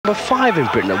Number 5 in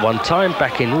Britain at one time,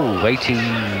 back in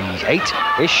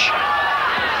 88-ish.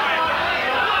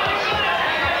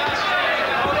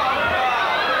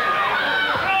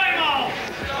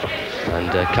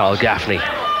 And Carl Gafney,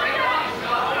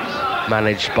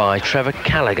 managed by Trevor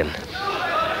Callaghan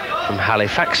from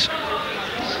Halifax.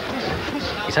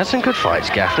 He's had some good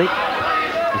fights, Gafney.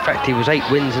 In fact, he was 8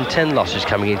 wins and 10 losses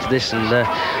coming into this, and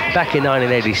back in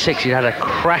 1986 he had a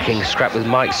cracking scrap with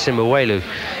Mike Simuelu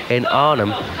in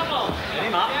Arnhem.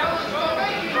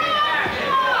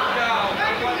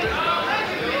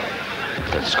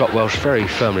 But Scott Welch very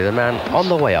firmly the man on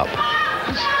the way up.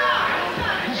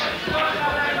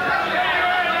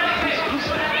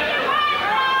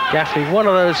 Gafney, one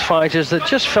of those fighters that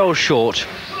just fell short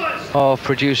of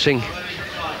producing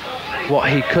what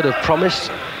he could have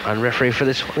promised. And referee for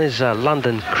this one is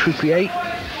London croupier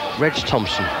Reg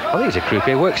Thompson. I think he's a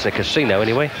croupier, works in a casino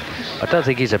anyway. I don't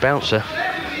think he's a bouncer.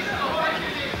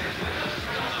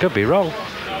 Could be wrong.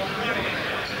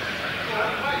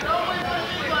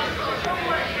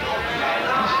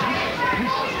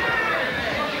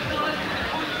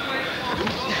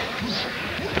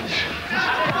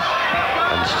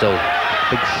 And still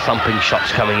big thumping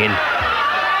shots coming in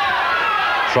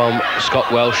from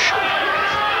Scott Welch.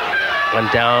 And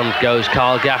down goes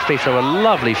Carl Gafney from a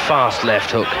lovely fast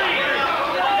left hook.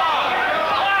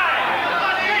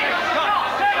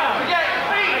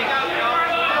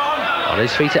 On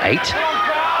his feet at 8.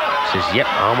 Says, yep,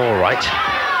 I'm all right.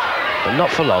 But not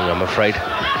for long, I'm afraid.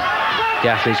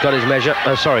 Gafney's got his measure.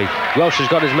 Welch has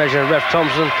got his measure, and Ref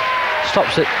Thompson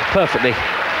stops it perfectly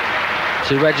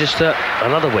to register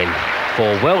another win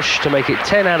for Welch to make it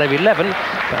 10 out of 11.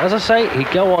 But as I say,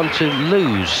 he'd go on to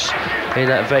lose in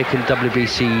that vacant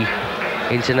WBC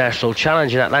International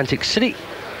Challenge in Atlantic City,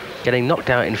 getting knocked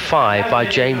out in 5 by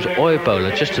James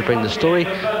Oyebola, just to bring the story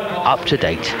up to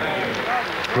date.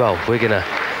 Well, we're going to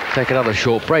take another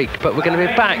short break, but we're going to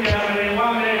be back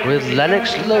with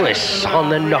Lennox Lewis on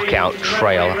the knockout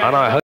trail, and I hope